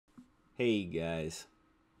Hey guys,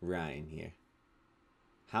 Ryan here.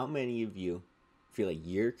 How many of you feel like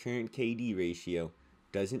your current KD ratio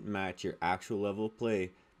doesn't match your actual level of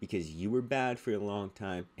play because you were bad for a long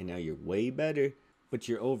time and now you're way better, but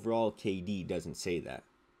your overall KD doesn't say that?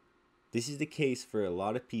 This is the case for a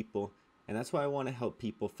lot of people, and that's why I want to help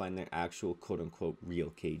people find their actual quote unquote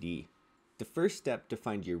real KD. The first step to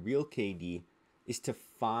find your real KD is to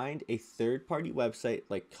find a third party website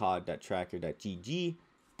like cod.tracker.gg.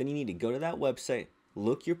 Then you need to go to that website,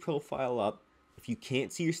 look your profile up. If you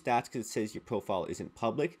can't see your stats because it says your profile isn't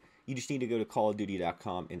public, you just need to go to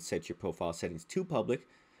callofduty.com and set your profile settings to public.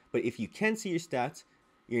 But if you can see your stats,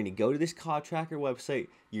 you're going to go to this COD tracker website.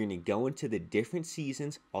 You're going to go into the different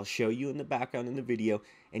seasons. I'll show you in the background in the video,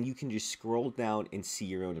 and you can just scroll down and see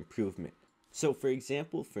your own improvement. So for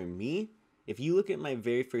example, for me, if you look at my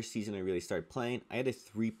very first season I really started playing, I had a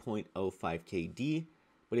 3.05 KD.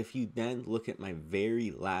 But if you then look at my very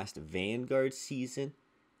last Vanguard season,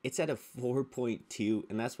 it's at a 4.2,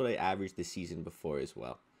 and that's what I averaged the season before as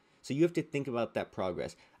well. So you have to think about that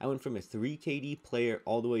progress. I went from a 3 KD player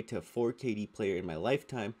all the way to a 4 KD player in my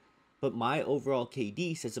lifetime, but my overall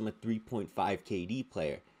KD says I'm a 3.5 KD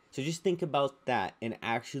player. So just think about that and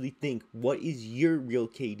actually think, what is your real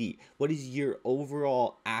KD? What is your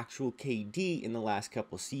overall actual KD in the last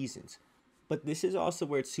couple seasons? But this is also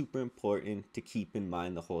where it's super important to keep in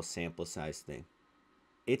mind the whole sample size thing.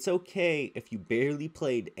 It's okay if you barely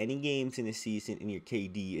played any games in a season and your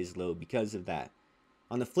KD is low because of that.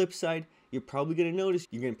 On the flip side, you're probably going to notice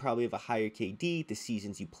you're going to probably have a higher KD the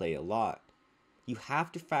seasons you play a lot. You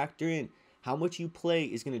have to factor in how much you play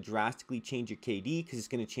is going to drastically change your KD because it's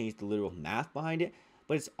going to change the literal math behind it,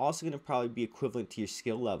 but it's also going to probably be equivalent to your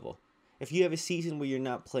skill level. If you have a season where you're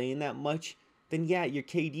not playing that much, then yeah, your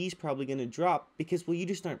KD is probably going to drop because, well, you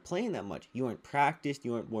just aren't playing that much. You aren't practiced,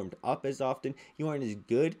 you aren't warmed up as often, you aren't as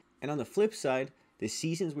good. And on the flip side, the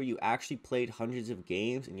seasons where you actually played hundreds of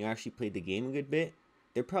games and you actually played the game a good bit,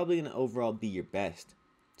 they're probably going to overall be your best.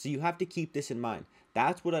 So you have to keep this in mind.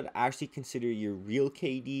 That's what I'd actually consider your real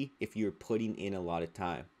KD if you're putting in a lot of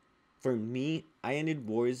time. For me, I ended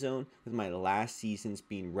Warzone with my last seasons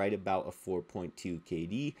being right about a 4.2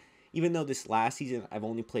 KD. Even though this last season I've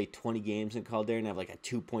only played 20 games in Caldera and I have like a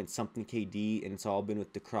 2 point something KD and it's all been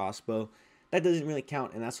with the crossbow, that doesn't really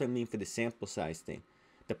count, and that's what I mean for the sample size thing.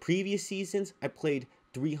 The previous seasons I played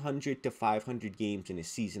 300 to 500 games in a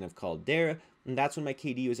season of Caldera, and that's when my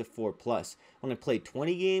KD was a 4 plus. When I played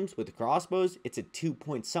 20 games with the crossbows, it's a 2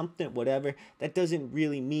 point something, whatever. That doesn't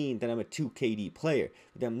really mean that I'm a 2 KD player.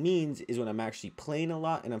 What that means is when I'm actually playing a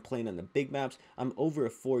lot and I'm playing on the big maps, I'm over a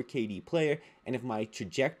 4 KD player, and if my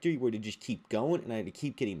trajectory were to just keep going and I had to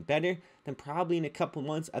keep getting better, then probably in a couple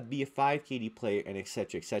months I'd be a 5 KD player, and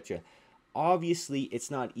etc, etc. Obviously,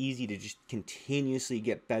 it's not easy to just continuously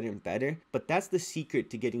get better and better, but that's the secret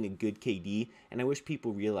to getting a good KD, and I wish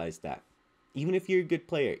people realized that. Even if you're a good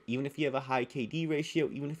player, even if you have a high KD ratio,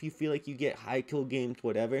 even if you feel like you get high kill games,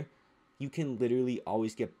 whatever, you can literally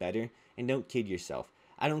always get better, and don't kid yourself.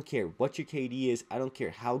 I don't care what your KD is, I don't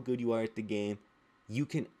care how good you are at the game, you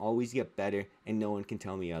can always get better, and no one can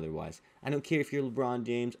tell me otherwise. I don't care if you're LeBron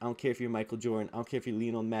James, I don't care if you're Michael Jordan, I don't care if you're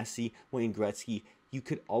Lionel Messi, Wayne Gretzky, you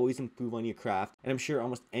could always improve on your craft, and I'm sure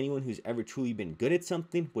almost anyone who's ever truly been good at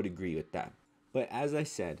something would agree with that. But as I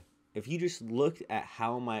said, if you just looked at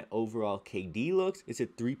how my overall KD looks, it's a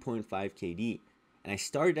 3.5 KD. And I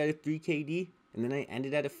started at a 3 KD, and then I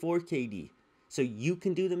ended at a 4 KD. So you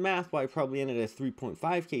can do the math why I probably ended at a 3.5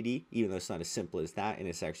 KD, even though it's not as simple as that, and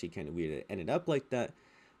it's actually kind of weird that it ended up like that.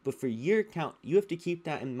 But for your account, you have to keep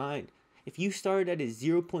that in mind. If you started at a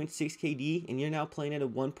 0.6 KD and you're now playing at a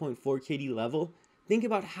 1.4 KD level, think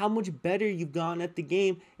about how much better you've gotten at the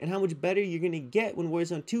game and how much better you're going to get when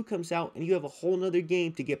Warzone 2 comes out and you have a whole nother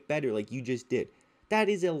game to get better like you just did. That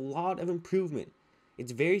is a lot of improvement.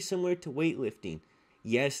 It's very similar to weightlifting.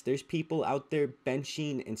 Yes, there's people out there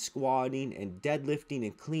benching and squatting and deadlifting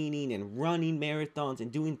and cleaning and running marathons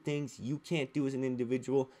and doing things you can't do as an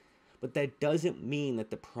individual, but that doesn't mean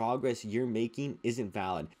that the progress you're making isn't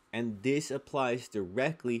valid. And this applies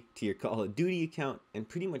directly to your Call of Duty account and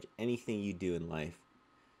pretty much anything you do in life.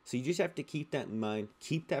 So you just have to keep that in mind,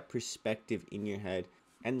 keep that perspective in your head,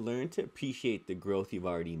 and learn to appreciate the growth you've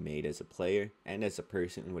already made as a player and as a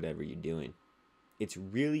person in whatever you're doing. It's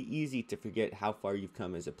really easy to forget how far you've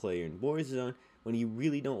come as a player in Warzone when you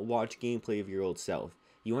really don't watch gameplay of your old self.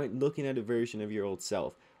 You aren't looking at a version of your old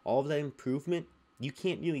self. All of that improvement, you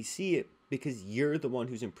can't really see it because you're the one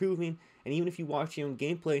who's improving, and even if you watch your own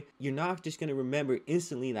gameplay, you're not just going to remember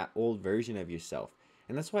instantly that old version of yourself.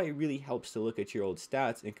 And that's why it really helps to look at your old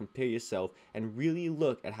stats and compare yourself and really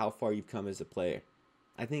look at how far you've come as a player.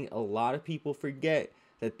 I think a lot of people forget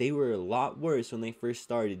that they were a lot worse when they first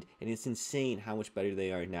started, and it's insane how much better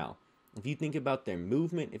they are now. If you think about their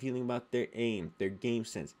movement, if you think about their aim, their game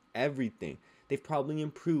sense, everything, they've probably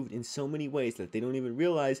improved in so many ways that they don't even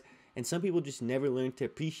realize, and some people just never learn to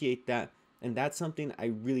appreciate that, and that's something I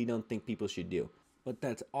really don't think people should do. But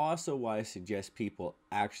that's also why I suggest people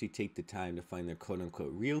actually take the time to find their quote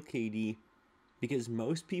unquote real KD, because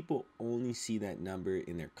most people only see that number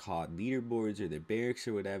in their COD leaderboards or their barracks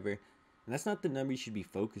or whatever, and that's not the number you should be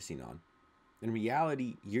focusing on. In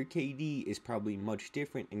reality, your KD is probably much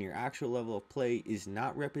different, and your actual level of play is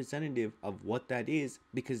not representative of what that is,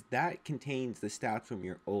 because that contains the stats from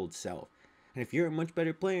your old self. And if you're a much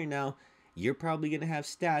better player now, you're probably going to have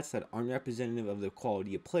stats that aren't representative of the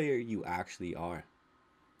quality of player you actually are.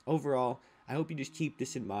 Overall, I hope you just keep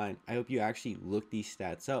this in mind. I hope you actually look these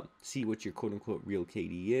stats up, see what your quote-unquote real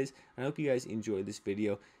KD is. And I hope you guys enjoy this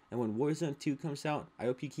video. And when Warzone 2 comes out, I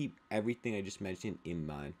hope you keep everything I just mentioned in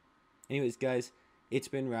mind. Anyways, guys, it's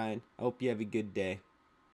been Ryan. I hope you have a good day.